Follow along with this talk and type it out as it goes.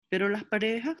Pero las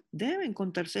parejas deben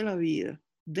contarse la vida,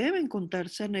 deben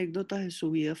contarse anécdotas de su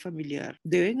vida familiar,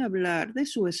 deben hablar de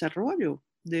su desarrollo,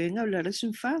 deben hablar de su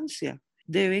infancia,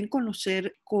 deben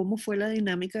conocer cómo fue la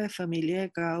dinámica de familia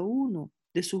de cada uno,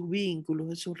 de sus vínculos,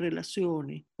 de sus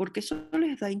relaciones, porque eso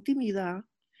les da intimidad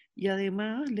y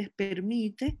además les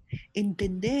permite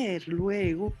entender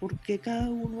luego por qué cada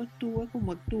uno actúa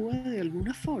como actúa de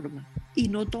alguna forma y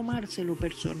no tomárselo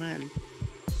personal.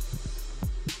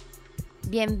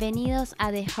 Bienvenidos a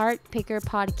The Heart Picker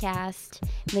Podcast.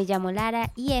 Me llamo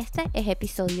Lara y este es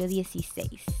episodio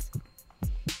 16.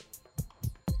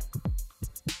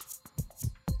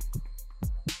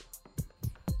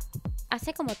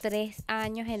 Hace como 3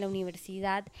 años en la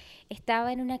universidad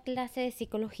estaba en una clase de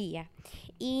psicología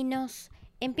y nos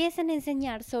empiezan a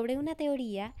enseñar sobre una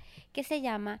teoría que se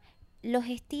llama los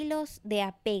estilos de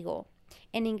apego.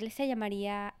 En inglés se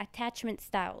llamaría attachment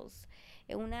styles.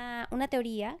 Una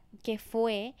teoría que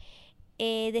fue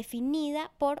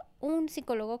definida por un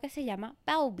psicólogo que se llama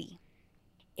Bowlby.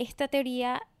 Esta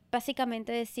teoría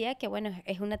básicamente decía que,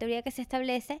 es una teoría que se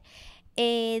establece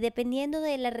dependiendo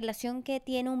de la relación que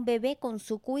tiene un bebé con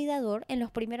su cuidador en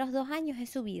los primeros 2 años de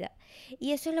su vida.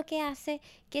 Y eso es lo que hace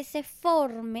que se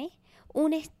forme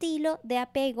un estilo de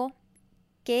apego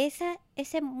que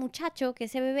ese muchacho, que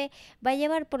ese bebé va a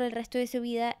llevar por el resto de su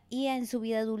vida y en su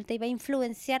vida adulta y va a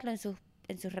influenciarlo en sus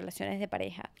relaciones de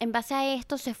pareja. En base a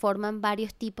esto se forman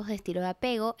varios tipos de estilo de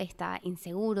apego. Está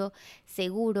inseguro,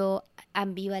 seguro,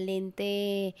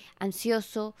 ambivalente,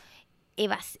 ansioso,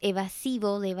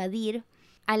 evasivo, de evadir.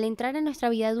 Al entrar en nuestra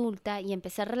vida adulta y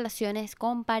empezar relaciones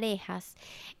con parejas,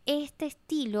 este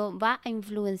estilo va a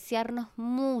influenciarnos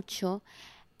mucho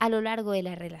a lo largo de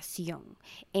la relación,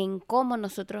 en cómo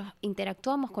nosotros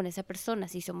interactuamos con esa persona,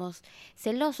 si somos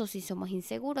celosos, si somos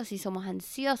inseguros, si somos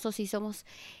ansiosos, si somos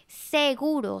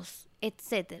seguros,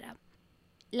 etc.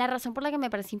 La razón por la que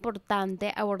me parece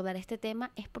importante abordar este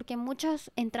tema es porque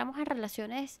muchos entramos en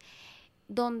relaciones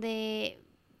donde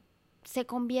se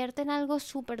convierte en algo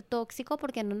súper tóxico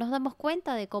porque no nos damos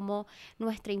cuenta de cómo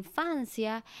nuestra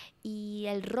infancia y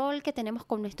el rol que tenemos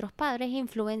con nuestros padres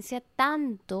influencia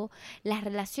tanto las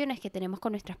relaciones que tenemos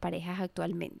con nuestras parejas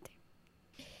actualmente.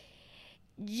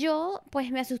 Yo pues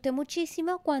me asusté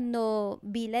muchísimo cuando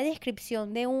vi la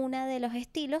descripción de uno de los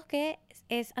estilos que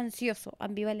es ansioso,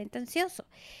 ambivalente ansioso.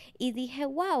 Y dije,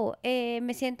 wow,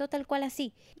 me siento tal cual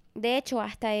así. De hecho,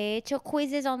 hasta he hecho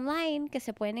quizzes online que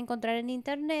se pueden encontrar en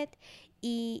internet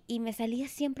y me salía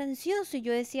siempre ansioso. Y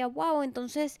yo decía, wow,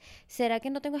 entonces, ¿será que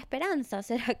no tengo esperanza?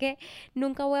 ¿Será que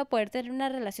nunca voy a poder tener una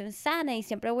relación sana y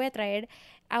siempre voy a traer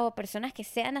a personas que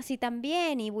sean así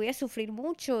también y voy a sufrir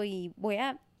mucho y voy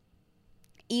a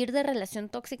ir de relación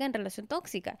tóxica en relación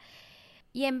tóxica?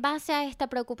 Y en base a esta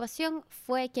preocupación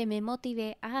fue que me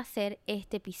motivé a hacer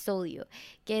este episodio,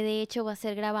 que de hecho va a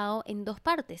ser grabado en 2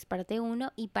 partes, parte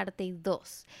 1 y parte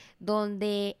 2,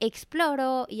 donde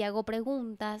exploro y hago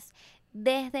preguntas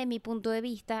desde mi punto de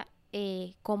vista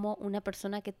como una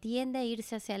persona que tiende a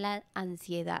irse hacia la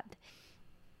ansiedad.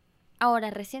 Ahora,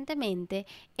 recientemente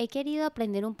he querido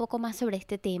aprender un poco más sobre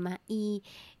este tema y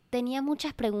tenía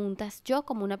muchas preguntas. Yo,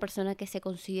 como una persona que se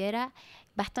considera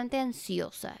bastante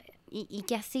ansiosa y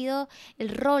que ha sido el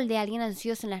rol de alguien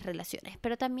ansioso en las relaciones,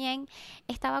 pero también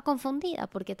estaba confundida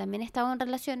porque también estaba en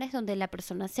relaciones donde la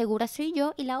persona segura soy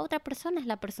yo y la otra persona es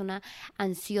la persona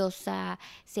ansiosa,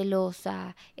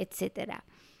 celosa, etcétera.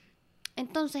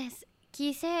 Entonces,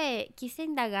 quise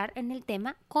indagar en el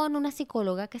tema con una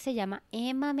psicóloga que se llama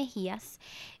Mejías,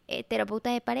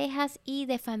 terapeuta de parejas y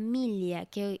de familia,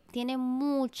 que tiene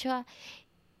mucha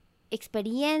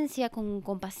experiencia con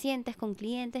pacientes, con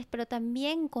clientes, pero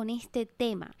también con este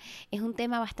tema. Es un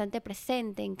tema bastante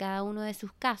presente en cada uno de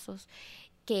sus casos,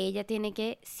 que ella tiene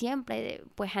que siempre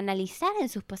pues analizar en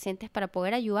sus pacientes para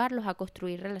poder ayudarlos a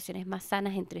construir relaciones más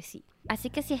sanas entre sí. Así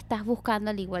que si estás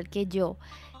buscando, al igual que yo,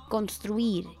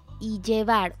 construir y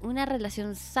llevar una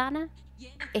relación sana,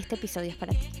 este episodio es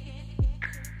para ti.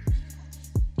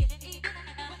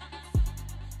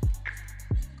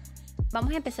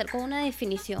 Vamos a empezar con una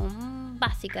definición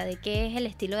básica de qué es el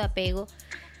estilo de apego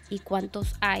y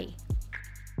cuántos hay.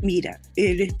 Mira,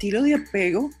 el estilo de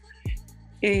apego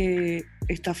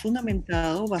está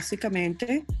fundamentado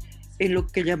básicamente en lo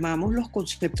que llamamos los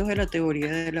conceptos de la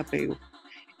teoría del apego.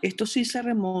 Esto sí se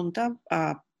remonta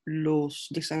a los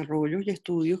desarrollos y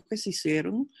estudios que se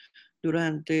hicieron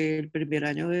durante el primer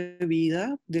año de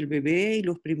vida del bebé y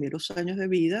los primeros años de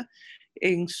vida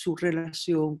en su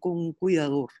relación con un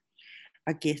cuidador.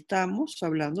 Aquí estamos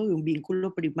hablando de un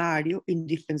vínculo primario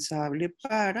indispensable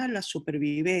para la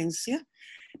supervivencia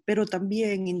pero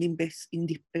también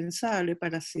indispensable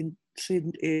para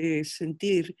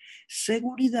sentir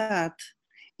seguridad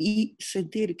y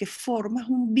sentir que formas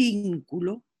un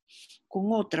vínculo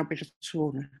con otra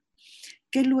persona,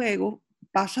 que luego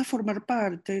pasa a formar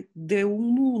parte de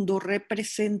un mundo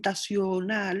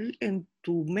representacional en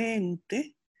tu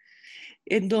mente,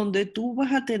 en donde tú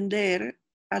vas a tender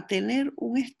a tener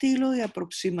un estilo de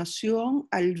aproximación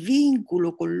al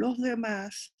vínculo con los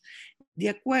demás de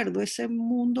acuerdo a ese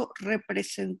mundo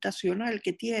representacional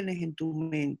que tienes en tu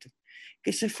mente,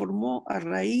 que se formó a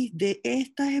raíz de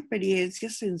estas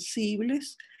experiencias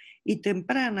sensibles y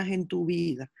tempranas en tu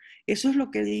vida. Eso es lo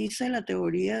que dice la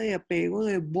teoría de apego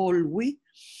de Bowlby,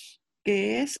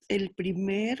 que es el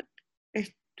primer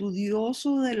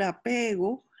estudioso del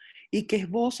apego y que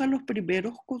esboza los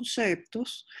primeros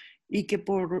conceptos y que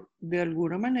de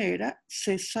alguna manera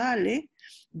se sale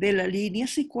de la línea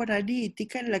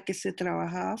psicoanalítica en la que se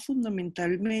trabajaba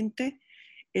fundamentalmente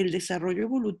el desarrollo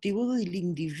evolutivo del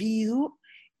individuo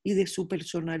y de su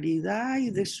personalidad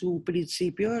y de su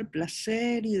principio del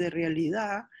placer y de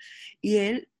realidad. Y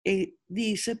él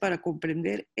dice, para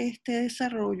comprender este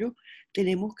desarrollo,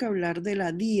 tenemos que hablar de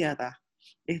la díada,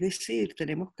 es decir,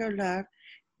 tenemos que hablar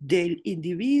del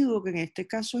individuo, que en este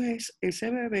caso es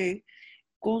ese bebé,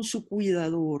 con su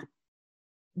cuidador.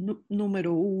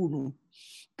 Número uno,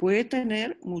 puede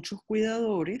tener muchos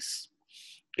cuidadores,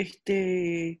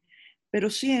 pero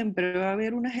siempre va a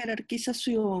haber una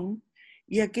jerarquización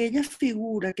y aquella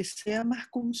figura que sea más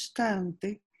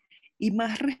constante y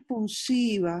más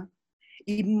responsiva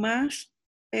y más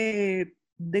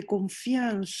de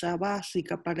confianza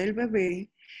básica para el bebé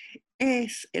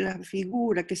es la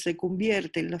figura que se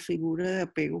convierte en la figura de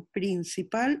apego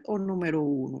principal o número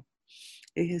uno.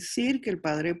 Es decir, que el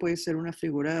padre puede ser una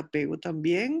figura de apego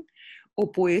también,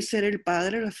 o puede ser el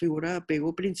padre la figura de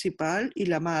apego principal y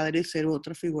la madre ser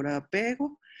otra figura de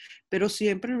apego, pero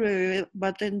siempre el bebé va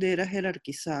a tender a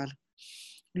jerarquizar.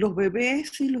 Los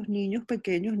bebés y los niños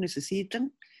pequeños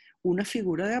necesitan una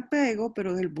figura de apego,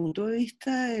 pero desde el punto de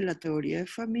vista de la teoría de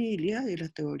familia y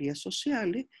las teorías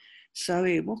sociales,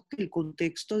 sabemos que el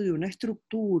contexto de una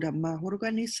estructura más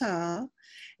organizada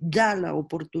da la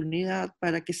oportunidad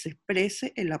para que se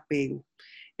exprese el apego.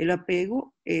 El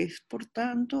apego es, por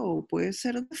tanto, o puede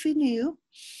ser definido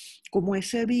como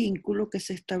ese vínculo que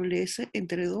se establece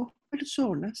entre dos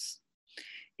personas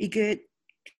y que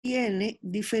tiene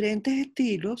diferentes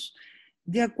estilos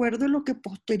de acuerdo a lo que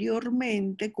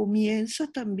posteriormente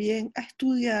comienza también a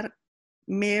estudiar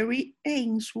Mary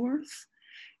Ainsworth,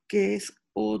 que es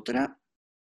otra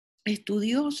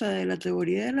estudiosa de la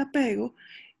teoría del apego,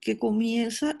 que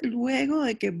comienza luego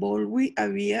de que Bowlby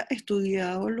había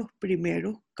estudiado los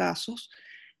primeros casos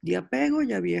de apego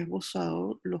y había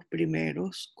esbozado los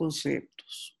primeros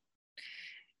conceptos.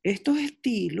 Estos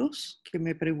estilos, que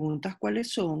me preguntas cuáles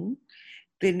son,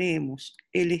 tenemos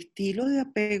el estilo de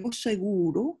apego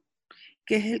seguro,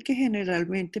 que es el que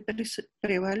generalmente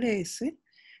prevalece,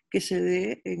 que se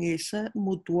dé en esa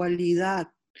mutualidad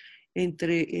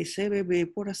entre ese bebé,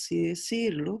 por así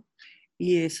decirlo,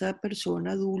 y esa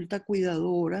persona adulta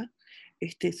cuidadora,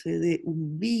 se dé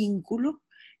un vínculo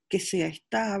que sea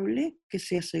estable, que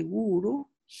sea seguro,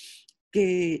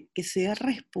 que sea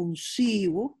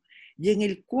responsivo y en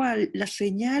el cual las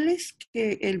señales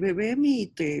que el bebé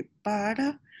emite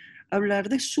para hablar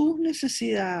de sus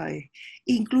necesidades,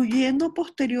 incluyendo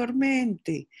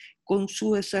posteriormente con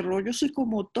su desarrollo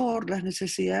psicomotor, las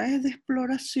necesidades de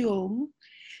exploración,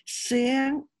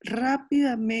 sean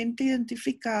rápidamente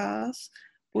identificadas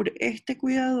por este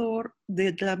cuidador,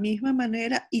 de la misma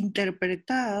manera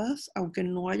interpretadas, aunque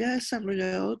no haya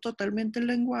desarrollado totalmente el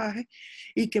lenguaje,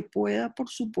 y que pueda, por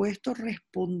supuesto,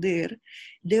 responder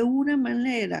de una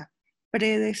manera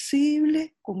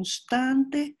predecible,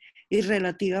 constante y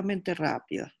relativamente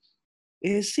rápida.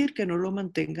 Es decir, que no lo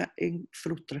mantenga en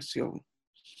frustración.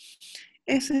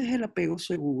 Ese es el apego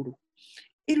seguro.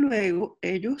 Y luego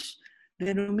ellos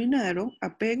denominaron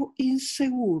apego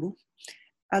inseguro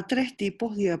a tres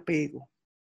tipos de apego.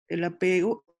 El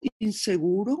apego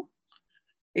inseguro,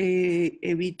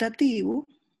 evitativo,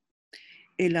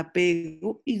 el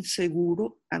apego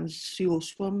inseguro,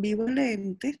 ansioso,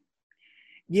 ambivalente,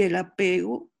 y el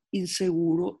apego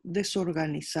inseguro,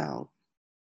 desorganizado.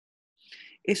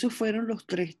 Esos fueron los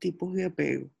tres tipos de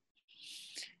apego.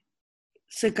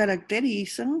 Se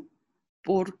caracterizan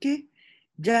porque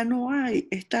ya no hay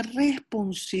esta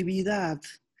responsividad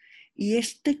y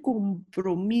este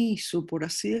compromiso, por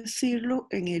así decirlo,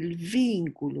 en el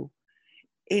vínculo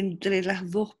entre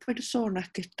las dos personas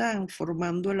que están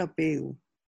formando el apego,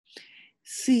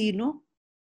 sino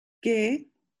que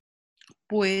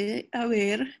puede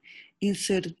haber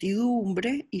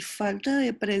incertidumbre y falta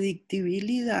de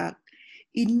predictibilidad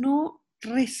y no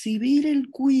recibir el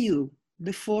cuidado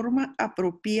de forma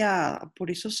apropiada.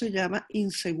 Por eso se llama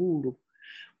inseguro,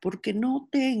 porque no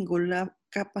tengo la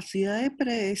capacidad de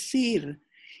predecir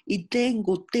y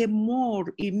tengo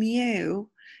temor y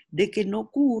miedo de que no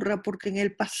ocurra, porque en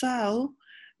el pasado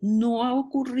no ha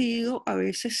ocurrido, a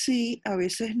veces sí, a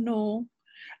veces no,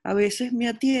 a veces me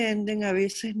atienden, a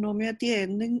veces no me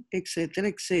atienden, etcétera,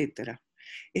 etcétera.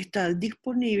 Están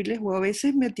disponibles o a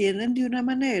veces me atienden de una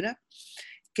manera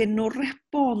que no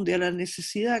responde a la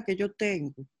necesidad que yo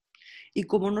tengo. Y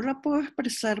como no la puedo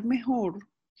expresar mejor,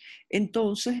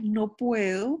 entonces no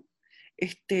puedo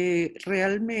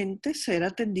realmente ser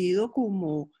atendido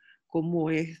como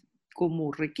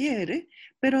requiere,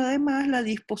 pero además la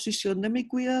disposición de mi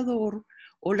cuidador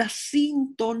o la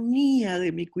sintonía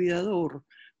de mi cuidador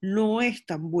no es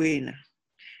tan buena,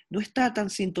 no está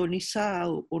tan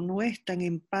sintonizado o no es tan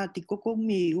empático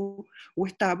conmigo, o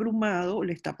está abrumado, o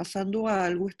le está pasando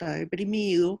algo, está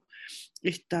deprimido,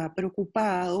 está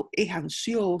preocupado, es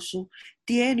ansioso,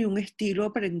 tiene un estilo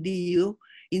aprendido,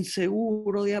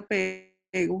 inseguro de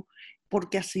apego,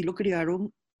 porque así lo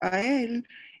criaron a él,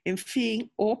 en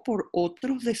fin, o por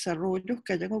otros desarrollos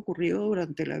que hayan ocurrido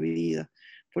durante la vida.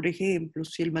 Por ejemplo,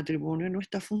 si el matrimonio no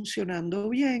está funcionando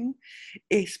bien,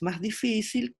 es más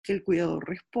difícil que el cuidador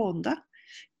responda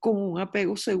con un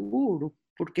apego seguro,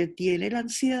 porque tiene la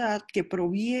ansiedad que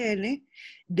proviene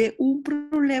de un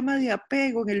problema de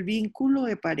apego en el vínculo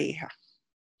de pareja.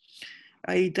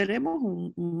 Ahí tenemos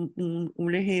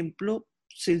un ejemplo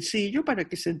sencillo para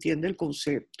que se entienda el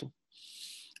concepto.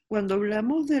 Cuando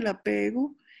hablamos del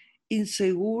apego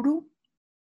inseguro,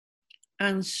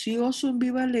 ansioso,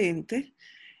 ambivalente,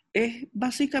 es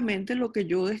básicamente lo que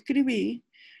yo describí.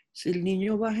 Si el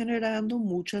niño va generando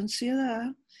mucha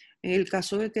ansiedad, en el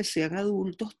caso de que sean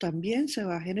adultos también se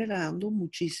va generando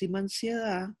muchísima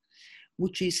ansiedad,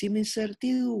 muchísima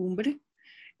incertidumbre,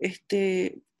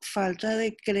 falta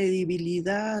de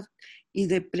credibilidad y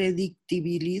de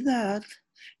predictibilidad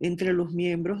entre los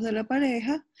miembros de la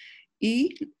pareja,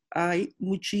 y hay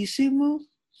muchísima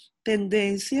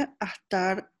tendencia a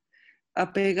estar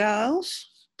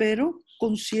apegados, pero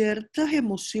con ciertas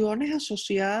emociones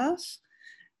asociadas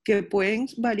que pueden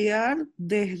variar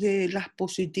desde las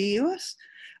positivas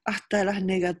hasta las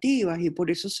negativas, y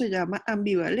por eso se llama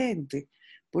ambivalente,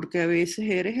 porque a veces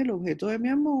eres el objeto de mi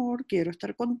amor, quiero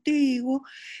estar contigo,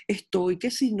 estoy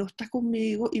que si no estás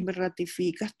conmigo y me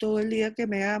ratificas todo el día que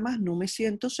me amas, no me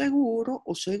siento seguro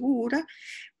o segura,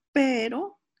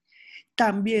 pero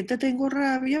también te tengo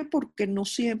rabia porque no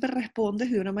siempre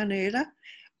respondes de una manera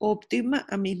óptima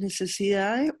a mis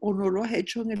necesidades o no lo has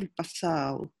hecho en el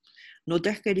pasado. No te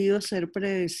has querido hacer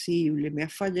predecible, me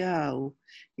has fallado.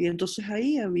 Y entonces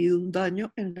ahí ha habido un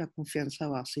daño en la confianza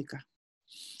básica.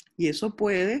 Y eso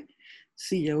puede,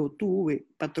 si yo tuve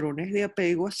patrones de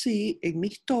apego así en mi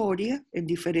historia, en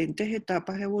diferentes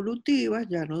etapas evolutivas,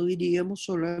 ya no diríamos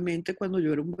solamente cuando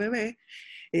yo era un bebé,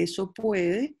 eso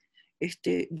puede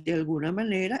de alguna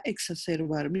manera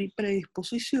exacerbar mi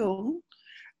predisposición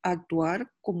a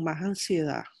actuar con más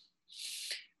ansiedad.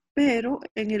 Pero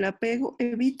en el apego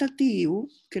evitativo,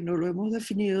 que no lo hemos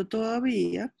definido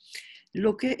todavía,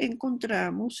 lo que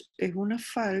encontramos es una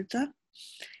falta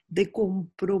de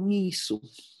compromiso.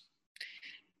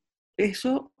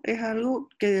 Eso es algo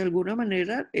que de alguna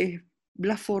manera es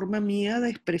la forma mía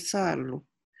de expresarlo,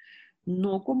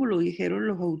 no como lo dijeron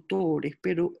los autores,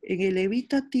 pero en el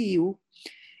evitativo,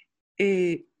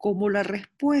 como la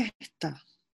respuesta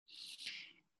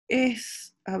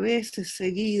es a veces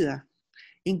seguida,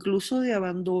 incluso de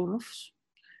abandonos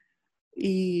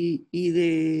y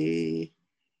de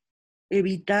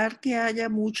evitar que haya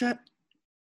mucha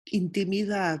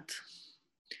intimidad,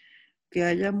 que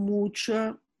haya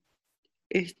mucha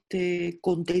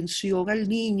contención al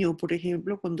niño, por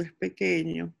ejemplo, cuando es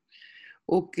pequeño,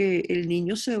 o que el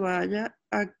niño se vaya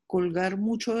a colgar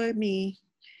mucho de mí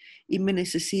y me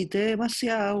necesite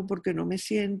demasiado porque no me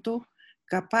siento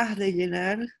capaz de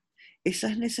llenar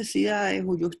esas necesidades,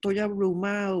 o yo estoy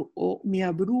abrumado o me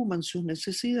abruman sus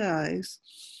necesidades,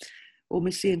 o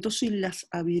me siento sin las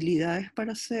habilidades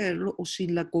para hacerlo, o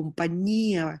sin la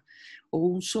compañía o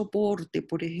un soporte,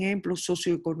 por ejemplo,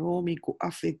 socioeconómico,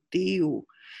 afectivo,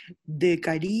 de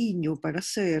cariño para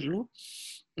hacerlo.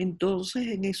 Entonces,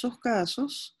 en esos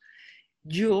casos,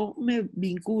 yo me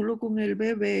vinculo con el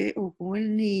bebé o con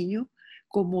el niño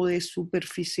como de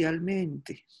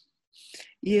superficialmente.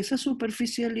 Y esa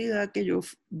superficialidad que yo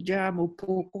llamo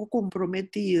poco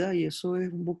comprometida, y eso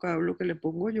es un vocablo que le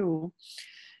pongo yo,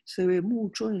 se ve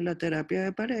mucho en la terapia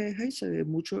de pareja y se ve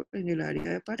mucho en el área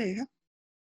de pareja,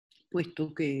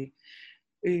 puesto que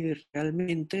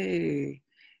realmente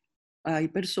hay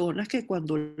personas que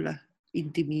cuando la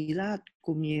intimidad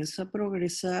comienza a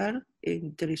progresar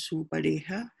entre su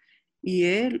pareja y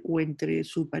él o entre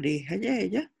su pareja y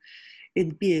ella,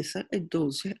 empieza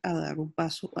entonces a dar un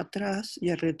paso atrás y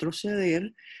a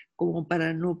retroceder como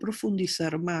para no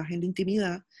profundizar más en la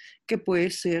intimidad, que puede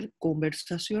ser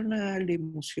conversacional,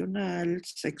 emocional,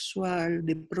 sexual,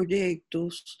 de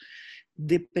proyectos,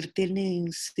 de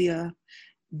pertenencia,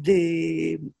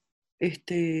 de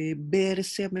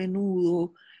verse a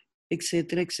menudo,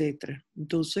 etcétera, etcétera.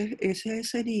 Entonces, ese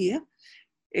sería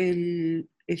el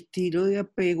estilo de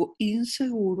apego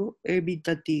inseguro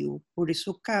evitativo. Por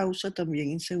eso causa también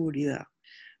inseguridad,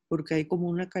 porque hay como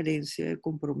una carencia de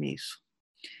compromiso.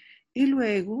 Y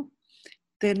luego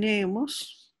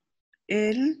tenemos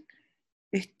el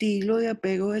estilo de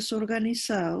apego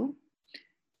desorganizado,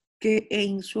 que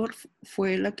Ainsworth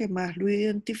fue la que más lo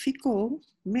identificó,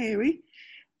 Mary,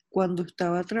 cuando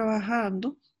estaba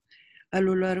trabajando a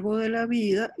lo largo de la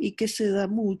vida, y que se da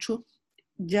mucho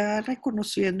ya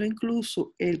reconociendo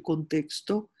incluso el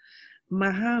contexto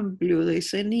más amplio de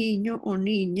ese niño o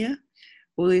niña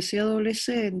o de ese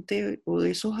adolescente o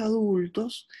de esos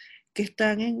adultos que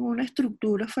están en una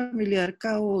estructura familiar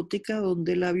caótica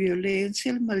donde la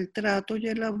violencia, el maltrato y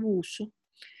el abuso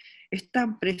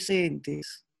están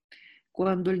presentes.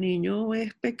 Cuando el niño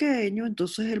es pequeño,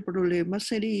 entonces el problema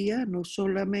sería no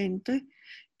solamente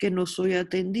que no soy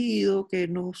atendido, que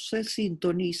no se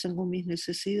sintonizan con mis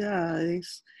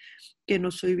necesidades, que no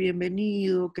soy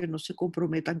bienvenido, que no se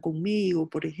comprometan conmigo,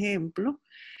 por ejemplo,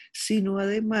 sino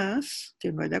además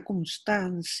que no haya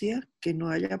constancia, que no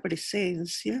haya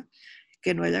presencia,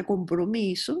 que no haya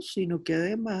compromiso, sino que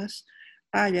además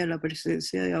haya la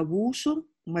presencia de abuso,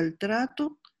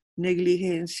 maltrato,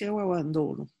 negligencia o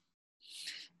abandono.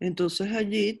 Entonces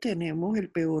allí tenemos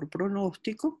el peor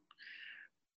pronóstico,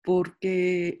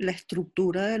 porque la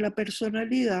estructura de la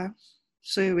personalidad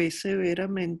se ve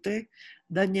severamente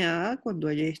dañada cuando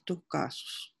hay estos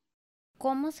casos.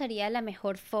 ¿Cómo sería la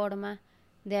mejor forma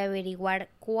de averiguar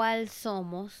cuál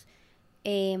somos,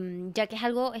 ya que es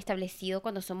algo establecido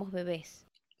cuando somos bebés?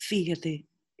 Fíjate,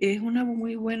 es una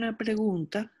muy buena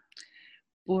pregunta,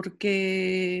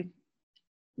 porque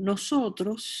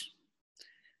nosotros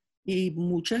y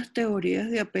muchas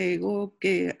teorías de apego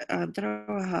que han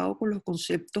trabajado con los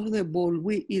conceptos de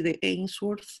Bowlby y de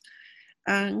Ainsworth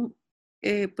han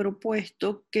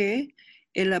propuesto que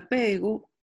el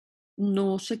apego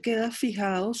no se queda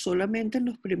fijado solamente en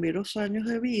los primeros años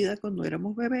de vida, cuando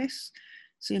éramos bebés,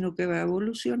 sino que va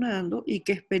evolucionando, y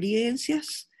que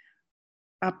experiencias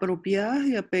apropiadas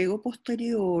de apego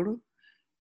posterior,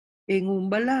 en un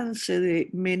balance de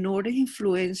menores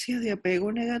influencias de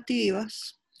apego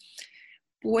negativas,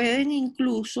 pueden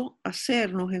incluso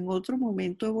hacernos en otro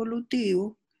momento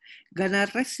evolutivo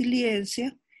ganar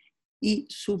resiliencia y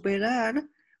superar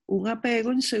un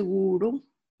apego inseguro,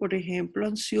 por ejemplo,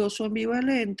 ansioso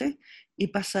ambivalente, y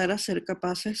pasar a ser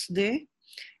capaces de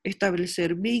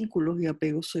establecer vínculos y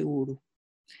apego seguro.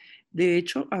 De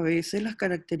hecho, a veces las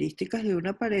características de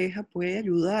una pareja pueden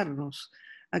ayudarnos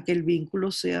a que el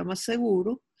vínculo sea más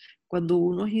seguro cuando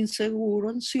uno es inseguro,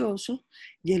 ansioso,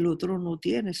 y el otro no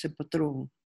tiene ese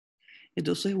patrón.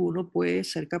 Entonces uno puede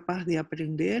ser capaz de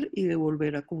aprender y de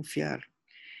volver a confiar.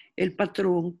 El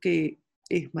patrón que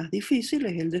es más difícil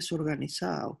es el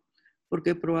desorganizado,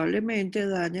 porque probablemente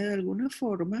daña de alguna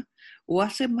forma o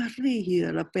hace más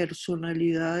rígida la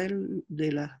personalidad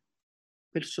de las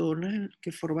personas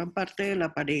que forman parte de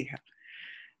la pareja.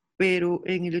 Pero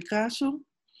en el caso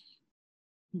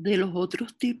de los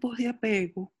otros tipos de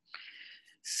apego,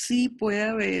 sí puede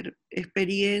haber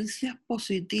experiencias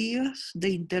positivas de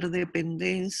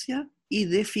interdependencia y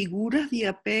de figuras de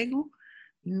apego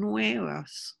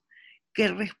nuevas que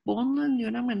respondan de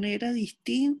una manera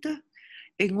distinta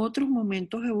en otros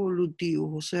momentos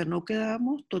evolutivos. O sea, no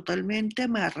quedamos totalmente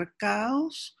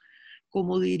marcados,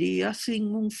 como diría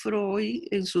Sigmund Freud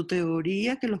en su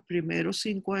teoría, que los primeros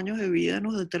 5 años de vida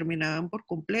nos determinaban por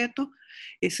completo.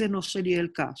 Ese no sería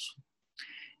el caso.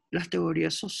 Las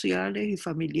teorías sociales y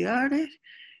familiares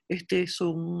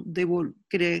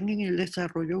creen en el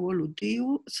desarrollo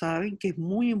evolutivo, saben que es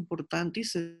muy importante y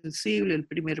sensible el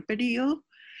primer periodo,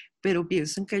 pero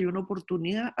piensan que hay una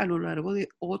oportunidad a lo largo de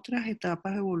otras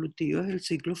etapas evolutivas del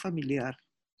ciclo familiar.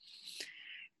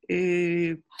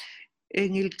 En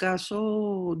el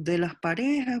caso de las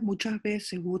parejas, muchas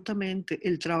veces justamente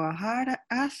el trabajar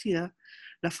hacia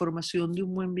la formación de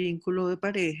un buen vínculo de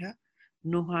pareja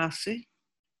nos hace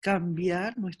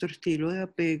cambiar nuestro estilo de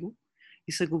apego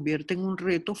y se convierte en un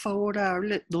reto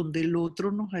favorable donde el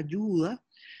otro nos ayuda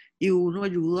y uno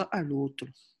ayuda al otro.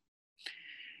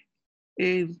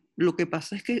 Lo que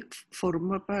pasa es que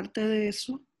forma parte de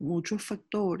eso muchos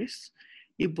factores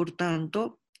y por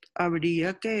tanto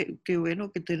habría que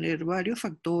tener varios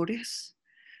factores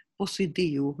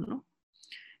positivos, ¿no?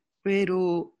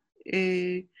 Pero,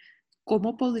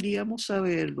 ¿cómo podríamos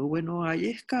saberlo? Bueno, hay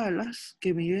escalas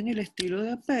que miden el estilo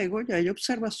de apego y hay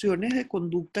observaciones de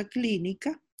conducta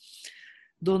clínica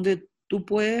donde tú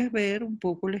puedes ver un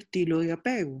poco el estilo de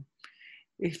apego.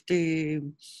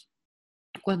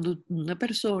 Cuando una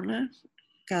persona,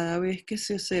 cada vez que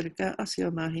se acerca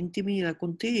hacia más intimidad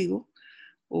contigo,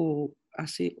 o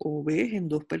ves en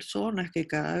dos personas que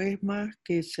cada vez más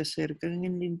que se acercan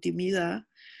en la intimidad,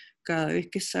 cada vez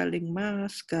que salen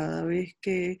más, cada vez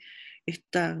que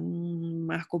están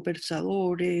más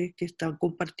conversadores, que están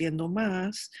compartiendo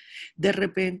más, de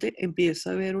repente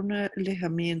empieza a haber un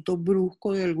alejamiento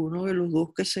brusco de alguno de los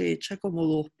dos que se echa como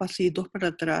dos pasitos para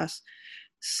atrás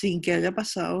sin que haya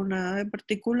pasado nada en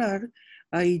particular.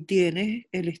 Ahí tienes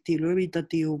el estilo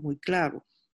evitativo muy claro.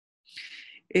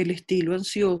 El estilo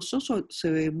ansioso se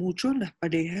ve mucho en las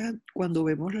parejas cuando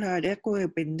vemos la área de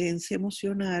codependencia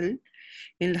emocional,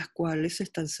 en las cuales se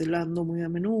están celando muy a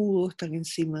menudo, están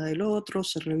encima del otro,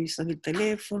 se revisan el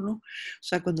teléfono, o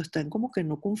sea, cuando están como que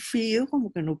no confío,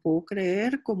 como que no puedo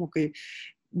creer, como que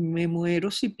me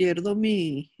muero si pierdo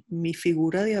mi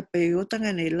figura de apego tan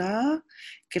anhelada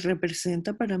que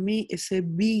representa para mí ese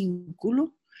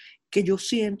vínculo que yo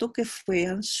siento que fue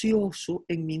ansioso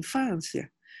en mi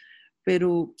infancia.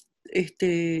 Pero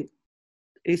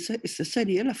esa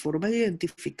sería la forma de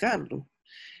identificarlo.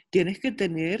 Tienes que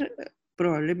tener,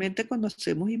 probablemente cuando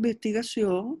hacemos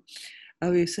investigación, a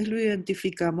veces lo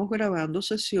identificamos grabando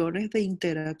sesiones de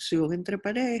interacción entre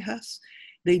parejas,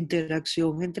 de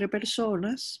interacción entre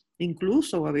personas,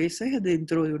 incluso a veces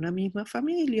dentro de una misma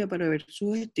familia para ver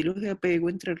sus estilos de apego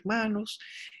entre hermanos,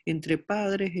 entre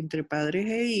padres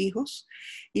e hijos.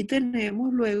 Y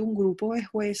tenemos luego un grupo de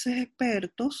jueces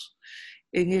expertos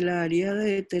en el área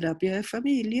de terapia de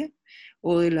familia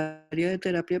o del área de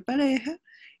terapia de pareja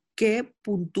que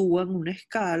puntúan una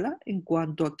escala en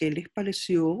cuanto a qué les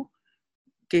pareció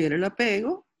que era el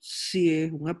apego, si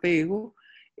es un apego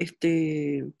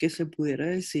que se pudiera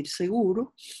decir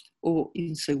seguro o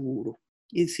inseguro.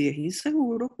 Y si es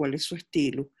inseguro, ¿cuál es su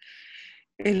estilo?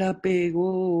 El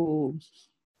apego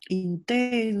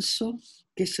intenso,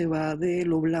 que se va de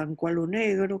lo blanco a lo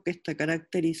negro, que está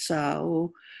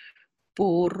caracterizado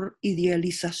por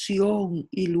idealización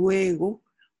y luego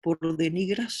por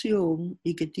denigración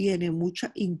y que tiene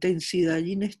mucha intensidad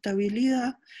y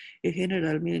inestabilidad, es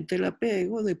generalmente el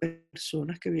apego de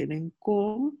personas que vienen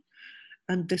con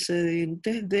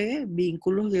antecedentes de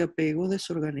vínculos de apego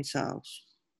desorganizados.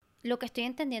 Lo que estoy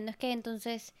entendiendo es que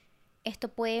entonces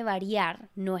esto puede variar,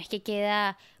 no es que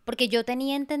queda, porque yo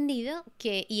tenía entendido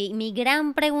que, y mi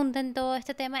gran pregunta en todo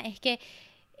este tema es que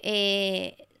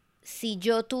eh, si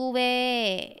yo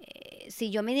si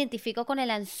yo me identifico con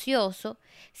el ansioso,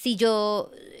 si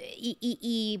yo,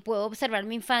 y puedo observar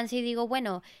mi infancia y digo,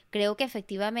 bueno, creo que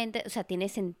efectivamente, o sea, tiene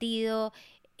sentido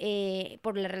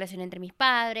por la relación entre mis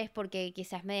padres, porque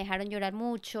quizás me dejaron llorar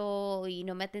mucho y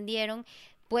no me atendieron,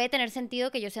 puede tener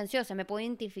sentido que yo sea ansiosa, me puedo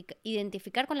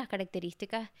identificar con las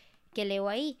características que leo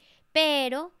ahí,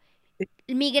 pero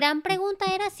mi gran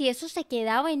pregunta era si eso se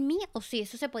quedaba en mí o si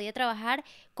eso se podía trabajar,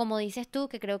 como dices tú,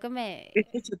 que creo que me...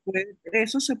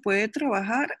 Eso se puede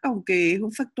trabajar, aunque es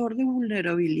un factor de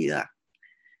vulnerabilidad.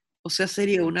 O sea,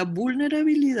 sería una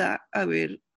vulnerabilidad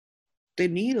haber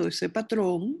tenido ese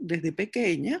patrón desde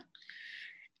pequeña.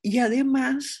 Y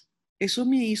además, eso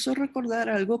me hizo recordar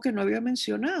algo que no había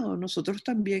mencionado. Nosotros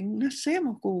también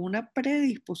nacemos con una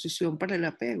predisposición para el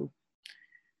apego.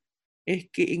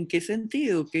 ¿En qué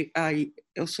sentido? Que hay,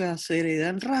 o sea, se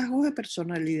heredan rasgos de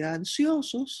personalidad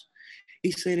ansiosos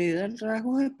y se heredan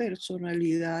rasgos de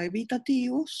personalidad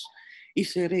evitativos y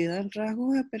se heredan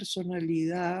rasgos de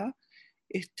personalidad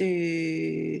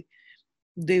este,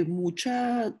 de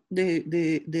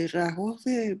rasgos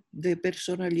de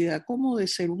personalidad como de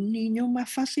ser un niño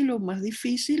más fácil o más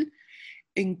difícil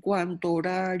en cuanto a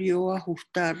horario,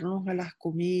 ajustarnos a las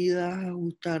comidas,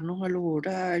 ajustarnos a los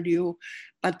horarios,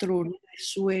 patrones de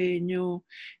sueño,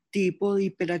 tipo de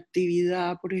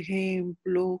hiperactividad, por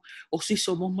ejemplo, o si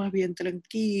somos más bien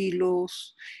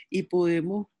tranquilos y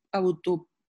podemos auto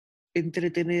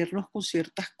entretenernos con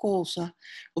ciertas cosas.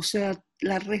 O sea,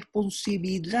 la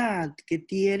responsabilidad que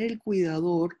tiene el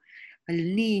cuidador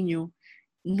al niño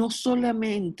no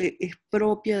solamente es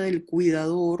propia del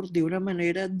cuidador de una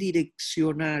manera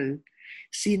direccional,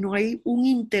 sino hay un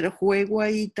interjuego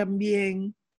ahí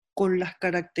también con las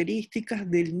características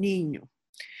del niño.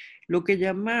 lo que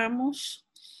llamamos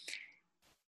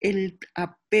el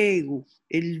apego,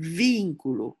 el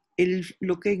vínculo,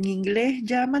 lo que en inglés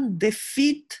llaman the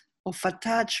fit of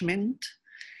attachment,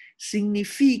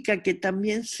 significa que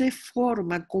también se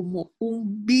forma como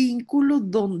un vínculo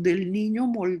donde el niño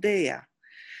moldea.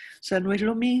 O sea, no es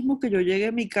lo mismo que yo llegue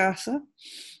a mi casa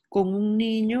con un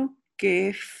niño que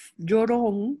es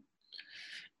llorón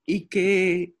y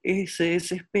que se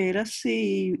desespera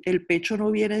si el pecho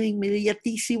no viene de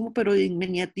inmediatísimo,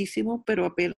 pero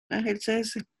apenas él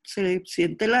se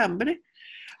siente el hambre.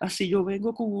 Así yo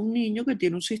vengo con un niño que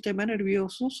tiene un sistema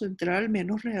nervioso central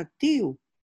menos reactivo.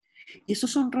 Y esos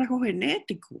son rasgos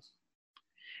genéticos.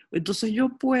 Entonces yo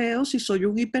puedo, si soy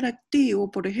un hiperactivo,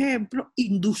 por ejemplo,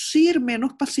 inducir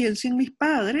menos paciencia en mis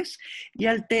padres y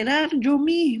alterar yo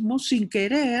mismo, sin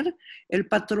querer, el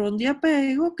patrón de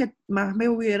apego que más me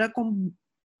hubiera, ¿cómo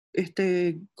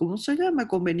se llama?,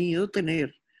 convenido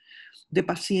tener, de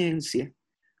paciencia,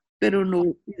 pero no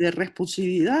de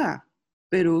responsividad.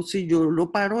 Pero si yo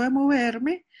lo paro de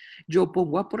moverme, yo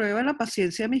pongo a prueba la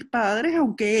paciencia de mis padres,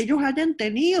 aunque ellos hayan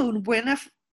tenido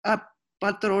buenas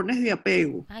patrones de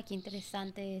apego. Ah, qué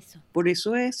interesante eso. Por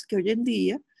eso es que hoy en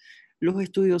día los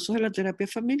estudiosos de la terapia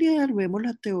familiar vemos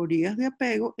las teorías de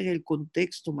apego en el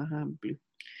contexto más amplio.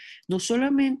 No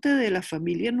solamente de la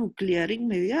familia nuclear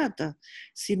inmediata,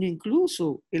 sino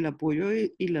incluso el apoyo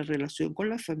y la relación con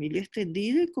la familia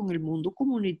extendida y con el mundo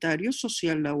comunitario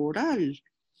social laboral.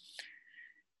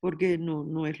 Porque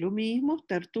no es lo mismo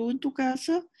estar tú en tu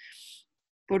casa,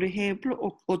 por ejemplo,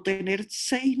 o tener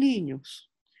 6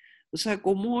 niños. O sea,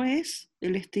 ¿cómo es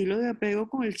el estilo de apego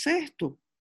con el sexto?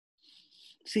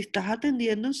 Si estás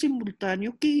atendiendo en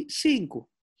simultáneo 5.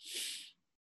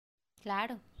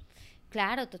 Claro,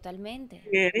 claro, totalmente.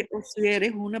 O si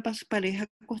eres una pareja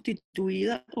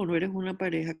constituida o no eres una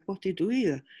pareja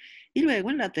constituida. Y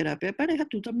luego en la terapia de pareja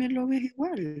tú también lo ves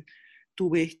igual. Tú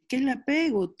ves que el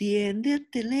apego tiende a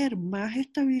tener más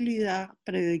estabilidad,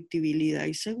 predictibilidad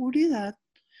y seguridad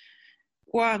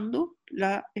cuando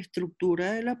la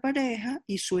estructura de la pareja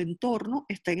y su entorno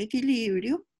está en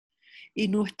equilibrio y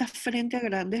no está frente a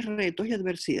grandes retos y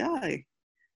adversidades.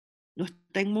 No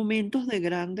está en momentos de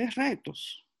grandes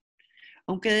retos.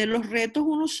 Aunque de los retos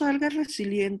uno salga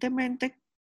resilientemente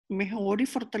mejor y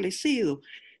fortalecido,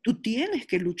 tú tienes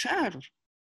que luchar,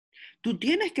 tú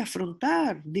tienes que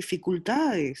afrontar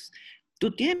dificultades,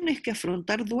 tú tienes que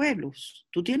afrontar duelos,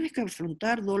 tú tienes que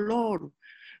afrontar dolor.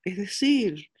 Es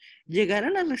decir, llegar a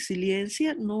la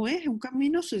resiliencia no es un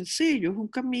camino sencillo, es un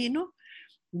camino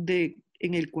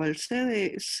en el cual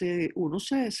uno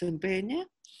se desempeña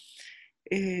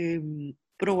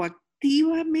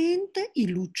proactivamente y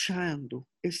luchando.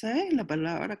 Esa es la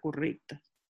palabra correcta.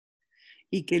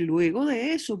 Y que luego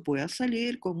de eso puedas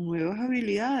salir con nuevas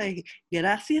habilidades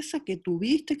gracias a que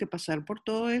tuviste que pasar por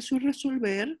todo eso y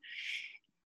resolver,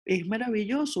 es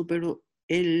maravilloso, pero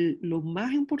lo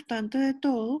más importante de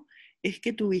todo es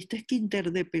que tuviste que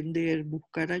interdepender,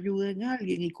 buscar ayuda en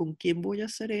alguien y con quién voy a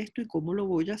hacer esto y cómo lo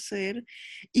voy a hacer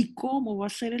y cómo va a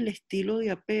ser el estilo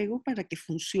de apego para que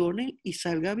funcione y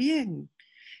salga bien.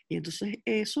 Y entonces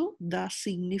eso da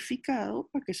significado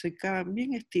para que se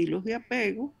cambien estilos de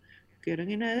apego que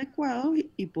eran inadecuados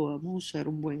y podamos usar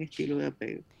un buen estilo de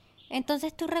apego.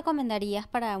 Entonces, ¿tú recomendarías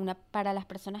para las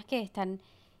personas que están,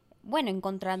 bueno,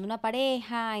 encontrando una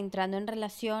pareja, entrando en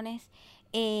relaciones,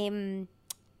 em,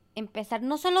 empezar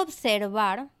no solo a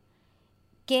observar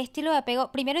qué estilo de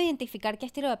apego, primero identificar qué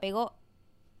estilo de apego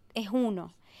es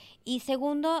uno, y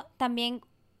segundo, también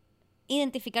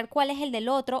identificar cuál es el del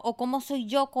otro o cómo soy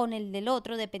yo con el del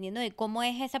otro, dependiendo de cómo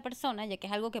es esa persona, ya que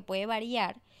es algo que puede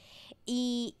variar?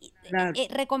 Y Claro.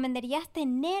 ¿recomendarías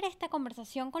tener esta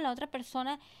conversación con la otra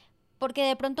persona? Porque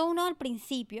de pronto uno al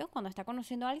principio, cuando está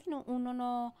conociendo a alguien, uno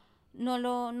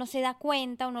no se da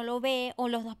cuenta o no lo ve, o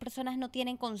las dos personas no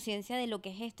tienen conciencia de lo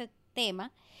que es este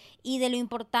tema y de lo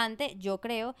importante, yo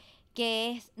creo,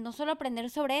 que es no solo aprender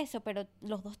sobre eso, pero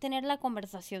los dos tener la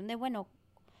conversación de, bueno,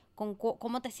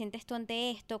 cómo te sientes tú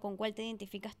ante esto, con cuál te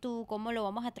identificas tú, cómo lo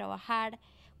vamos a trabajar,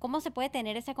 cómo se puede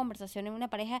tener esa conversación en una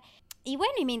pareja. Y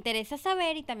bueno, y me interesa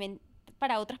saber, y también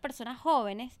para otras personas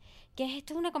jóvenes, que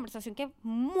esto es una conversación que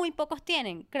muy pocos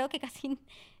tienen. Creo que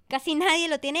casi nadie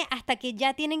lo tiene hasta que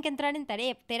ya tienen que entrar en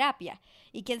terapia.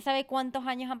 Y quién sabe cuántos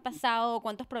años han pasado,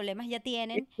 cuántos problemas ya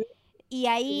tienen. Y Me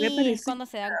ahí es parece, cuando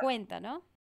se dan cuenta, ¿no?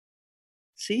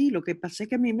 sí, lo que pasa es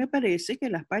que a mí me parece que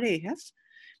las parejas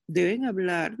deben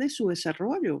hablar de su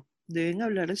desarrollo, deben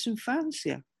hablar de su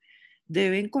infancia,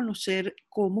 deben conocer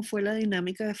cómo fue la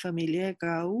dinámica de familia de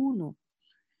cada uno.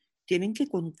 Tienen que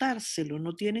contárselo,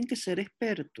 no tienen que ser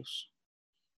expertos.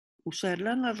 usar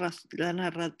la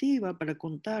narrativa para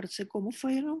contarse cómo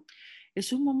fueron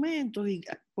esos momentos y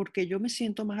porque yo me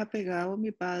siento más apegado a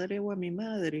mi padre o a mi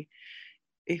madre.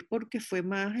 Es porque fue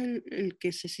más el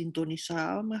que se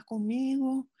sintonizaba más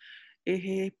conmigo,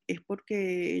 es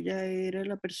porque ella era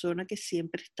la persona que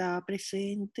siempre estaba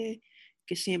presente,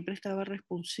 que siempre estaba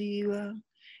responsiva,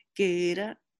 que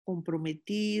era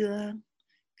comprometida,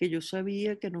 que yo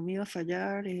sabía que no me iba a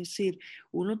fallar. Es decir,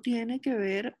 uno tiene que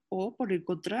ver, o por el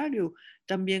contrario,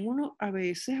 también uno a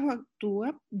veces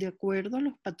actúa de acuerdo a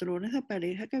los patrones de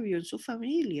pareja que vio en su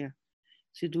familia.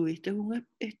 Si tuviste un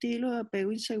estilo de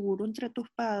apego inseguro entre tus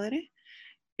padres,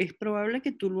 es probable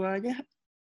que tú lo hayas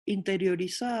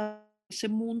interiorizado, ese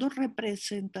mundo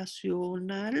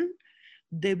representacional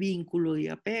de vínculo y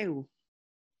apego,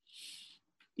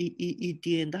 y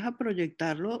tiendas a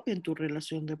proyectarlo en tu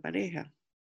relación de pareja.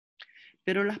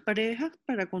 Pero las parejas,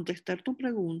 para contestar tu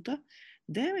pregunta,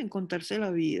 deben contarse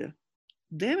la vida,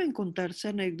 deben contarse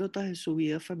anécdotas de su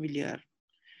vida familiar,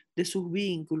 de sus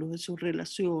vínculos, de sus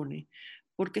relaciones,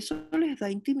 porque eso les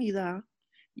da intimidad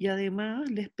y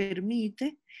además les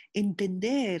permite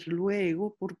entender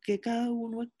luego por qué cada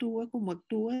uno actúa como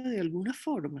actúa de alguna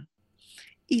forma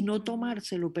y no Ujú,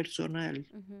 tomárselo personal.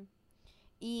 ujú.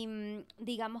 Y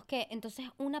digamos que entonces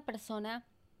una persona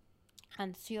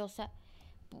ansiosa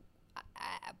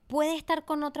puede estar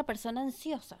con otra persona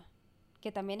ansiosa,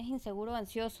 que también es inseguro o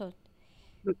ansioso.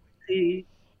 Sí,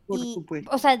 por Y, o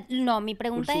supuesto, sea, no, mi por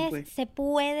pregunta es, supuesto. ¿se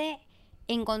puede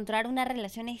encontrar una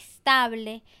relación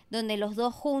estable donde los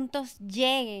dos juntos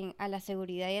lleguen a la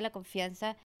seguridad y a la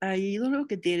confianza? Ahí lo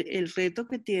que tiene, el reto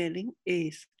que tienen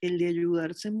es el de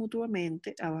ayudarse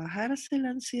mutuamente a bajarse la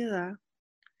ansiedad,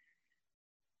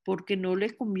 porque no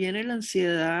les conviene la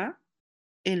ansiedad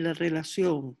en la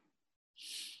relación,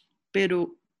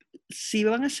 pero sí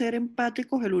van a ser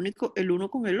empáticos el uno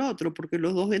con el otro, porque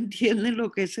los dos entienden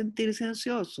lo que es sentirse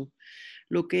ansioso.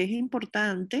 Lo que es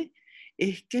importante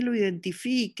es que lo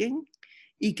identifiquen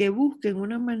y que busquen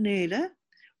una manera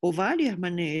o varias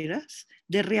maneras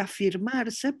de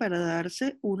reafirmarse para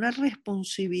darse una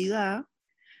responsabilidad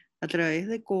a través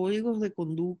de códigos de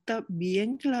conducta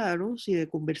bien claros y de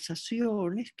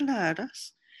conversaciones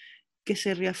claras que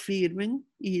se reafirmen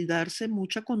y darse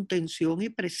mucha contención y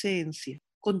presencia.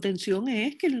 Contención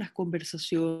es que en las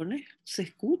conversaciones se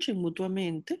escuchen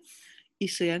mutuamente y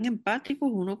sean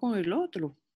empáticos uno con el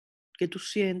otro, que tú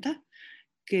sientas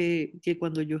que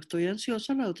cuando yo estoy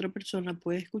ansiosa la otra persona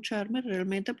puede escucharme,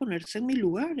 realmente ponerse en mi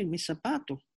lugar, en mis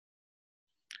zapatos,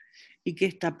 y que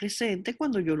está presente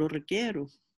cuando yo lo requiero.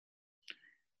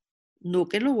 No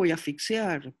que lo voy a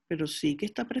asfixiar, pero sí que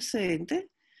está presente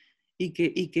y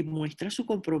que muestra su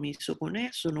compromiso con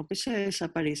eso, no que se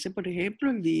desaparece, por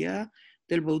ejemplo, el día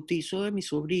del bautizo de mi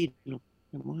sobrino,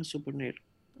 vamos a suponer.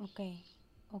 Ok,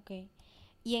 ok.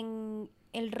 Y en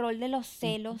el rol de los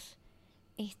celos,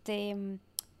 este,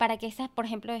 para que esas, por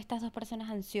ejemplo, estas dos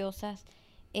personas ansiosas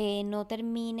no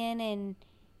terminen en,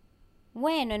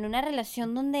 bueno, en una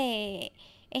relación donde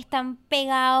están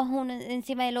pegados uno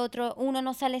encima del otro, uno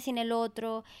no sale sin el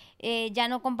otro, ya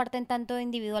no comparten tanto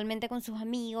individualmente con sus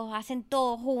amigos, hacen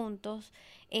todo juntos,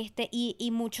 y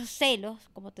muchos celos,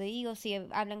 como te digo, si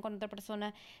hablan con otra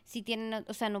persona, si tienen,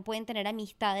 o sea, no pueden tener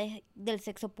amistades del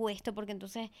sexo opuesto, porque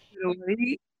entonces,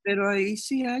 Pero ahí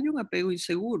sí hay un apego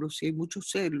inseguro, sí hay muchos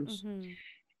celos. ujú,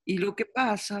 Y lo que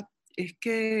pasa es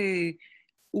que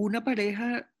una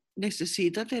pareja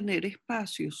necesita tener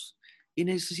espacios y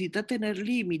necesita tener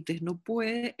límites, no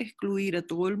puede excluir a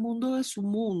todo el mundo de su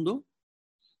mundo,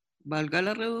 valga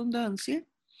la redundancia,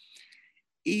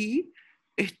 y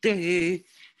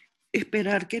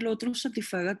esperar que el otro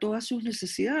satisfaga todas sus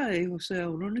necesidades. O sea,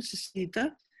 uno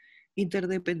necesita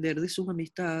interdepender de sus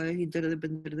amistades,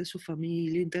 interdepender de su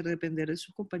familia, interdepender de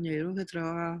sus compañeros de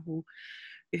trabajo,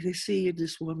 es decir, de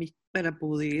su amistad, para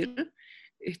poder,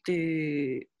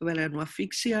 para no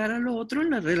asfixiar al otro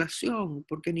en la relación,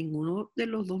 porque ninguno de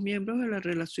los dos miembros de la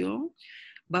relación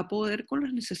va a poder con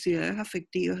las necesidades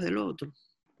afectivas del otro.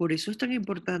 Por eso es tan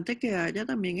importante que haya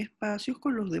también espacios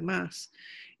con los demás.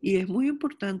 Y es muy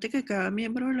importante que cada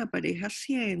miembro de la pareja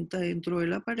sienta dentro de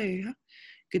la pareja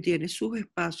que tiene sus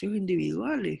espacios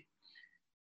individuales,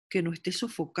 que no esté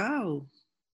sofocado,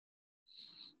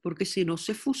 porque si no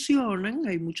se fusionan,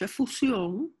 hay mucha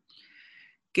fusión,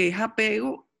 que es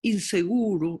apego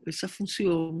inseguro, esa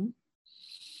fusión,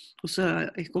 o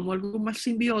sea, es como algo más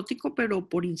simbiótico, pero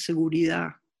por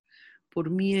inseguridad, por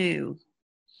miedo,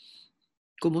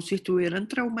 como si estuvieran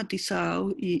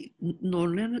traumatizados y no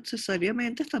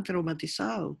necesariamente están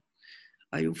traumatizados.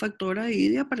 Hay un factor ahí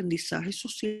de aprendizaje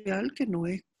social que no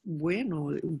es bueno,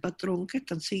 un patrón que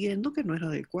están siguiendo que no es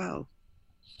adecuado.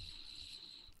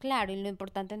 Claro, y lo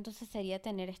importante entonces sería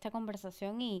tener esta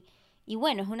conversación y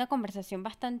bueno, es una conversación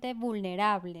bastante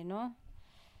vulnerable, ¿no?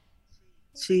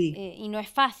 Sí, Y no es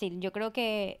fácil. Yo creo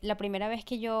que la primera vez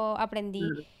que yo aprendí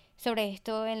claro. sobre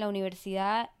esto en la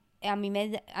universidad, a mí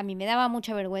me daba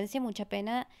mucha vergüenza y mucha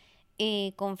pena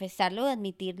confesarlo,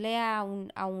 admitirle a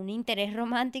un interés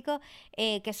romántico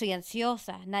que soy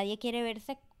ansiosa. Nadie quiere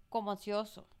verse como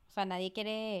ansioso. O sea, nadie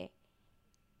quiere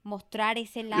mostrar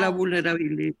ese La lado.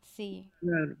 vulnerabilidad, Sí.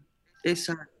 claro,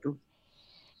 exacto.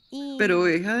 Pero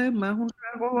Y, es además un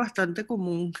rasgo bastante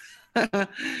común.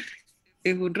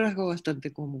 Es un rasgo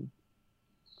bastante común.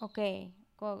 ok,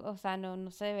 o sea, no, no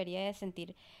se debería de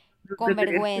sentir No con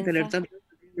tendrías que tener vergüenza. tanta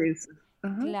tristeza.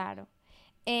 Ajá. Claro.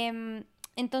 Em,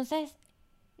 entonces,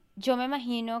 yo me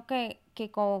imagino que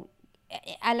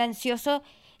al ansioso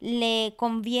le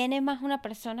conviene más una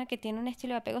persona que tiene un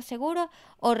estilo de apego seguro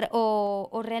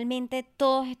o realmente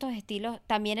todos estos estilos,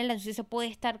 también el ansioso puede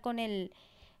estar con el,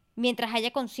 mientras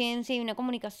haya conciencia y una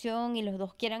comunicación y los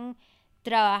dos quieran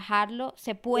trabajarlo,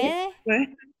 ¿se puede?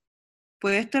 Puede,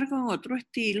 puede estar con otro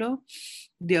estilo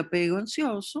de apego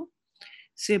ansioso,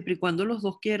 siempre y cuando los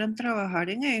dos quieran trabajar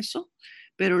en eso,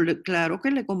 pero claro que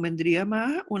le convendría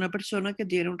más una persona que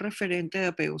tiene un referente de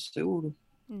apego seguro.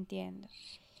 Entiendo.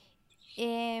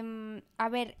 A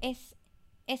ver,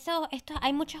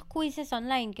 hay muchos quizzes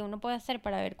online que uno puede hacer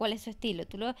para ver cuál es su estilo.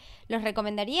 ¿Tú los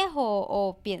recomendarías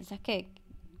o piensas que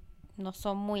no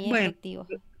son muy Bueno, efectivos?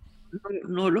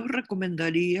 no los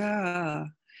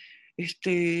recomendaría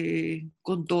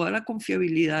con toda la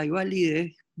confiabilidad y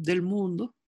validez del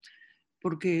mundo,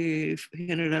 porque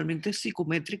generalmente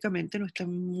psicométricamente no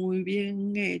están muy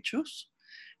bien hechos,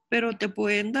 pero te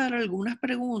pueden dar algunas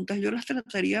preguntas. Yo las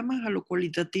trataría más a lo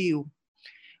cualitativo.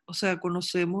 O sea,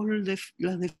 conocemos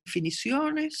las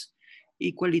definiciones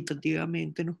y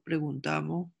cualitativamente nos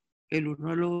preguntamos el uno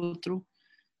al otro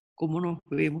cómo nos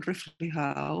vemos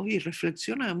reflejados y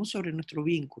reflexionamos sobre nuestro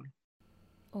vínculo.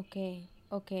 Ok,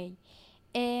 ok.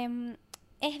 Em,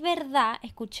 es verdad,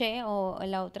 escuché, o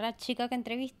la otra chica que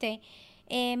entrevisté,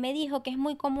 me dijo que es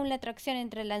muy común la atracción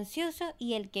entre el ansioso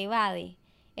y el que evade.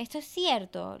 ¿Esto es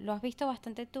cierto? ¿Lo has visto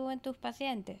bastante tú en tus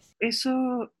pacientes?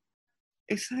 Eso,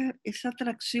 esa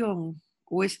atracción,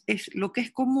 o es lo que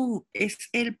es común, es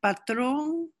el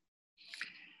patrón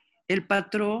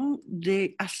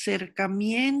de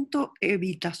acercamiento,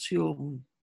 evitación.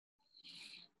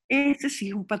 Ese sí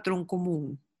es un patrón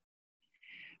común.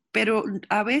 Pero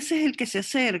a veces el que se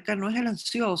acerca no es el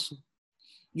ansioso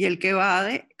y el que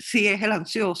evade sí es el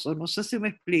ansioso. No sé si me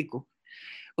explico.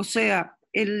 O sea,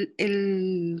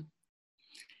 el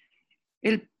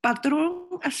patrón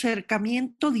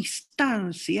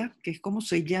acercamiento-distancia, que es como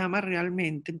se llama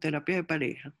realmente en terapia de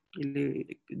pareja,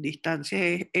 distancia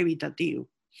es evitativo,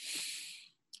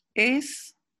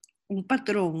 es un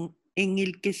patrón en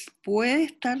el que puede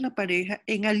estar la pareja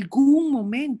en algún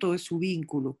momento de su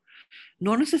vínculo,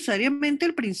 no necesariamente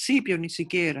al principio ni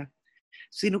siquiera,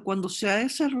 sino cuando se ha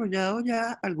desarrollado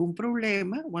ya algún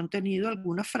problema o han tenido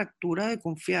alguna fractura de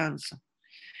confianza.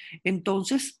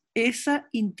 Entonces, esa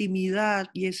intimidad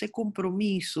y ese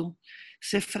compromiso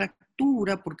se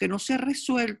fractura porque no se ha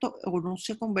resuelto o no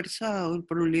se ha conversado el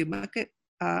problema que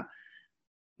ha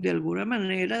de alguna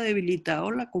manera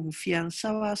debilitado la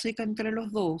confianza básica entre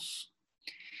los dos.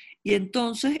 Y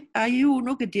entonces hay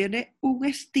uno que tiene un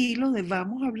estilo de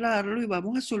vamos a hablarlo y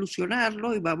vamos a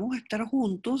solucionarlo y vamos a estar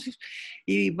juntos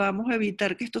y vamos a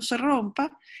evitar que esto se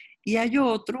rompa. Y hay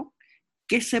otro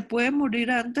que se puede morir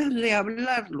antes de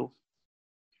hablarlo,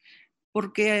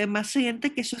 porque además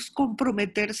siente que eso es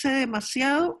comprometerse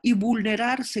demasiado y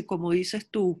vulnerarse, como dices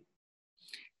tú.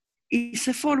 Y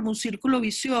se forma un círculo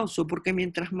vicioso, porque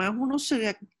mientras más uno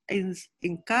se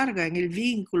encarga en el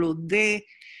vínculo de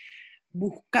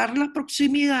buscar la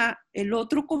proximidad, el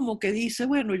otro como que dice,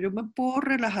 bueno, yo me puedo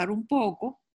relajar un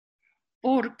poco,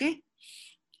 porque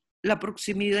la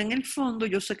proximidad en el fondo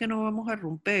yo sé que no vamos a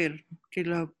romper, que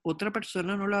la otra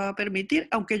persona no la va a permitir,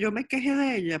 aunque yo me queje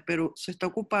de ella, pero se está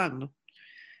ocupando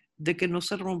de que no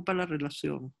se rompa la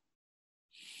relación.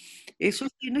 Eso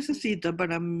sí necesita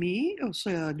para mí, o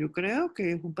sea, yo creo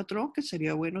que es un patrón que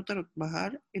sería bueno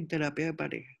trabajar en terapia de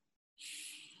pareja.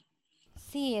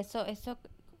 Sí,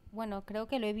 bueno, creo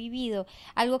que lo he vivido.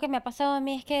 Algo que me ha pasado a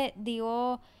mí es que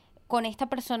digo, con esta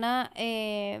persona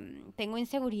tengo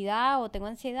inseguridad o tengo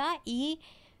ansiedad y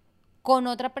con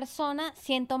otra persona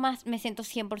me siento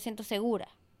 100% segura.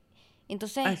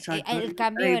 Entonces, Exacto, el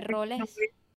cambio de roles,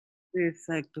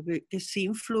 exacto, que sí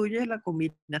influye la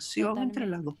combinación entre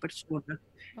las totalmente. dos personas,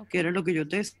 Ok, que era lo que yo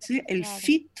te decía, el claro.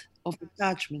 fit of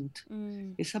attachment.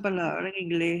 Mm, Esa palabra en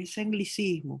inglés es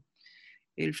anglicismo,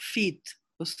 el fit.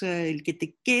 O sea, el que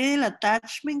te quede el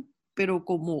attachment, pero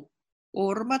como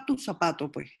horma tu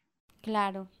zapato, pues.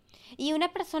 Claro. Y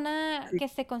una persona Sí. que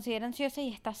se considera ansiosa y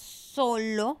está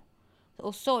solo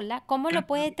o sola, ¿cómo lo Ajá.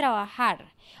 puede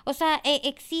trabajar? O sea,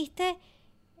 existe,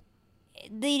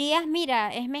 dirías,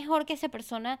 mira, es mejor que esa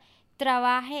persona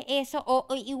trabaje eso, o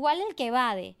igual el que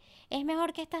evade, es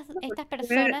mejor que No, estas no,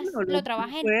 personas lo lo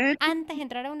trabajen puede, antes de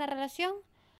entrar a una relación.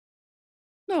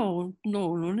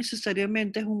 no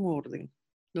necesariamente es un orden.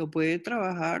 Lo puede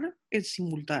trabajar en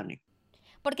simultáneo.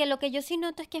 Porque lo que yo sí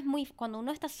noto es que es muy, cuando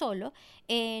uno está solo,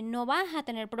 no vas a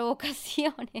tener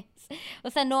provocaciones.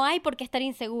 O sea, no hay por qué estar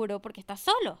inseguro porque estás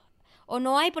solo. O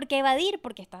no hay por qué evadir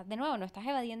porque estás, de nuevo, no estás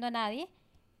evadiendo a nadie,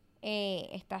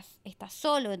 estás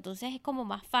solo. Entonces es como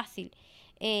más fácil.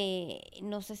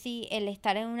 No sé si el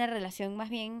estar en una relación más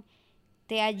bien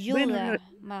te Bueno, ayuda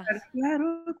estar más.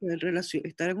 claro que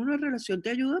estar en una relación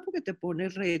te ayuda porque te pone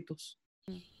retos,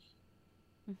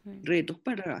 Ujú. retos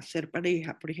para ser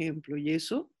pareja, por ejemplo, y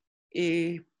eso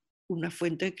es una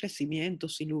fuente de crecimiento,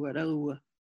 sin lugar a dudas.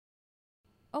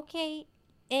 Ok,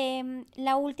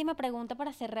 la última pregunta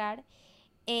para cerrar.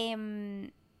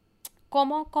 em,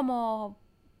 ¿Cómo como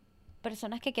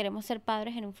personas que queremos ser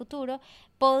padres en un futuro,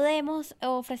 podemos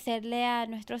ofrecerle a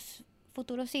nuestros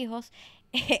futuros hijos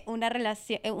una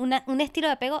relación, un estilo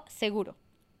de apego seguro?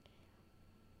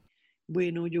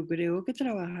 Bueno, yo creo que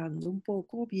trabajando un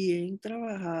poco bien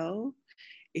trabajado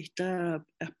este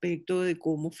aspecto de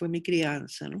cómo fue mi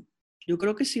crianza, ¿no? Yo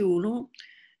creo que si uno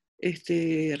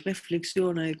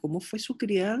reflexiona de cómo fue su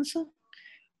crianza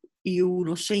y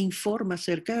uno se informa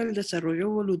acerca del desarrollo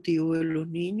evolutivo de los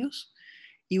niños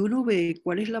y uno ve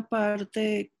cuál es la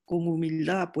parte con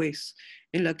humildad, pues,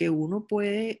 en la que uno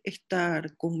puede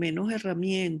estar con menos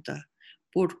herramientas,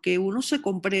 porque uno se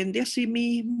comprende a sí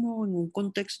mismo en un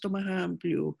contexto más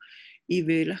amplio y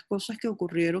ve las cosas que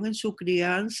ocurrieron en su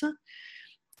crianza,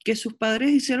 que sus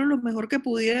padres hicieron lo mejor que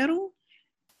pudieron,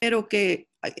 pero que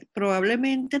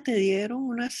probablemente te dieron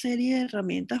una serie de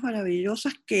herramientas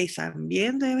maravillosas que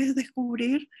también debes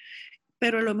descubrir,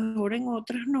 pero a lo mejor en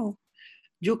otras no.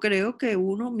 Yo creo que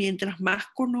uno, mientras más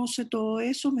conoce todo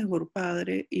eso, mejor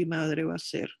padre y madre va a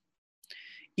ser.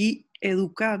 Y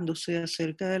educándose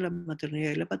acerca de la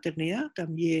maternidad y la paternidad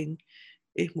también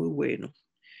es muy bueno.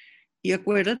 Y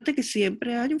acuérdate que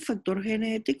siempre hay un factor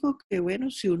genético que, bueno,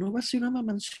 si uno va a ser una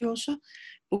mamá ansiosa,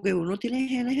 porque uno tiene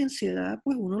genes de ansiedad,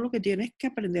 pues uno lo que tiene es que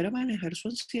aprender a manejar su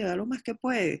ansiedad lo más que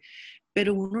puede.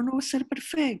 Pero uno no va a ser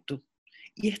perfecto.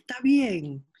 Y está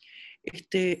bien.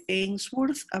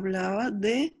 Ainsworth hablaba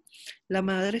de la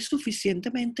madre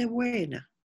suficientemente buena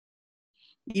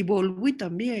y Bowlby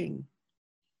también,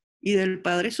 y del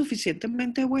padre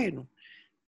suficientemente bueno.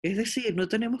 Es decir, no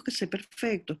tenemos que ser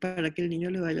perfectos para que el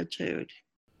niño le vaya chévere,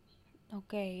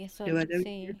 Ok, le eso vaya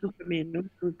bien en sí. su camino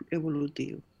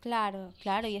evolutivo. Claro,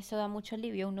 claro, y eso da mucho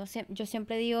alivio. Yo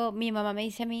siempre digo, mi mamá me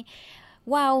dice a mí,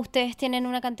 wow, ustedes tienen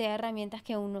una cantidad de herramientas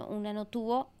que una no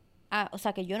tuvo, o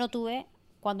sea, que yo no tuve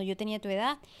cuando yo tenía tu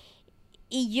edad.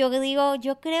 Y yo digo,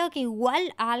 yo creo que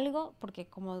igual algo, porque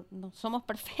como no somos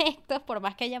perfectos, por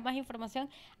más que haya más información,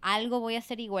 algo voy a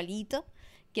hacer igualito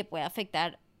que pueda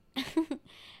afectar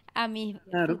a mis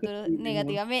Claro que futuros sí, mi amor.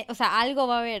 negativamente. O sea, algo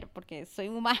va a haber, porque soy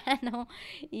humano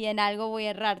y en algo voy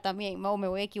a errar también, o me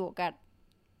voy a equivocar.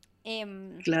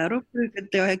 Em, Claro, porque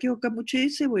te vas a equivocar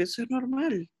muchísimo y eso es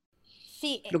normal.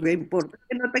 sí, Lo que importa es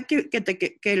que, no te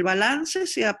que el balance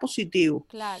sea positivo.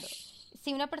 claro.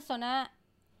 Si una persona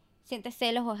siente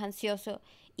celos o es ansioso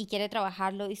y quiere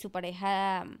trabajarlo y su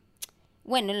pareja,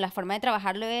 bueno, la forma de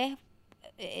trabajarlo es,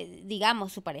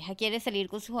 digamos, su pareja quiere salir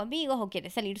con sus amigos o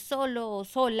quiere salir solo o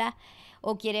sola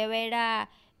o quiere ver a...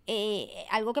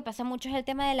 algo que pasa mucho es el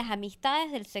tema de las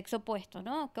amistades del sexo opuesto,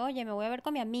 ¿no? Que, oye, me voy a ver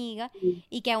con mi amiga Sí.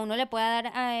 y que a uno le pueda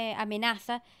dar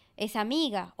amenaza esa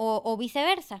amiga o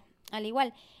viceversa, al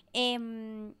igual.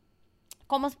 Em,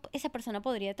 ¿Cómo esa persona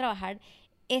podría trabajar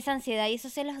esa ansiedad y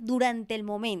esos celos durante el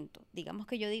momento? Digamos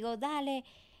que yo digo, dale,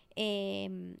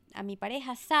 a mi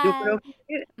pareja Yo creo sal.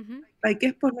 que Ujú. hay que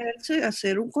exponerse a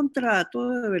hacer un contrato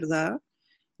de verdad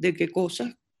de qué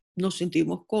cosas nos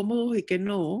sentimos cómodos y qué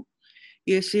no,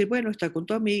 y decir, bueno, está con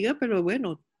tu amiga, pero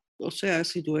bueno, o sea,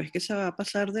 si tú ves que se va a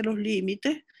pasar de los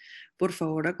límites, por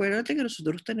favor acuérdate que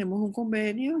nosotros tenemos un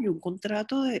convenio y un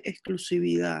contrato de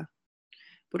exclusividad,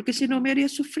 porque si no me haría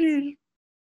sufrir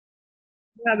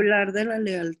hablar de la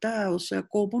lealtad, o sea,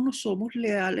 cómo no somos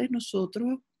leales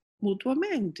nosotros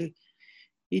mutuamente.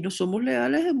 Y no somos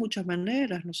leales de muchas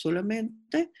maneras, no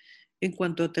solamente en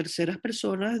cuanto a terceras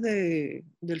personas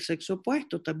del sexo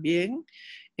opuesto, también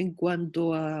en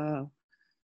cuanto a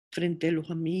frente a los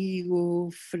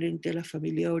amigos, frente a la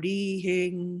familia de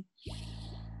origen.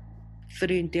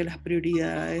 frente a las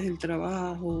prioridades del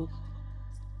trabajo.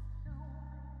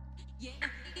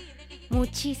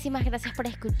 Muchísimas gracias por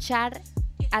escuchar.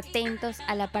 Atentos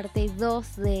a la parte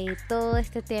 2 de todo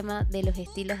este tema de los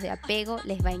estilos de apego.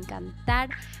 Les va a encantar.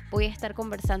 Voy a estar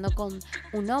conversando con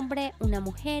un hombre, una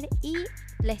mujer y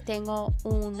les tengo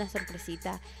una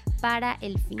sorpresita para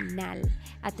el final.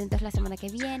 Atentos la semana que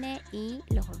viene y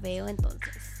los veo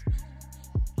entonces.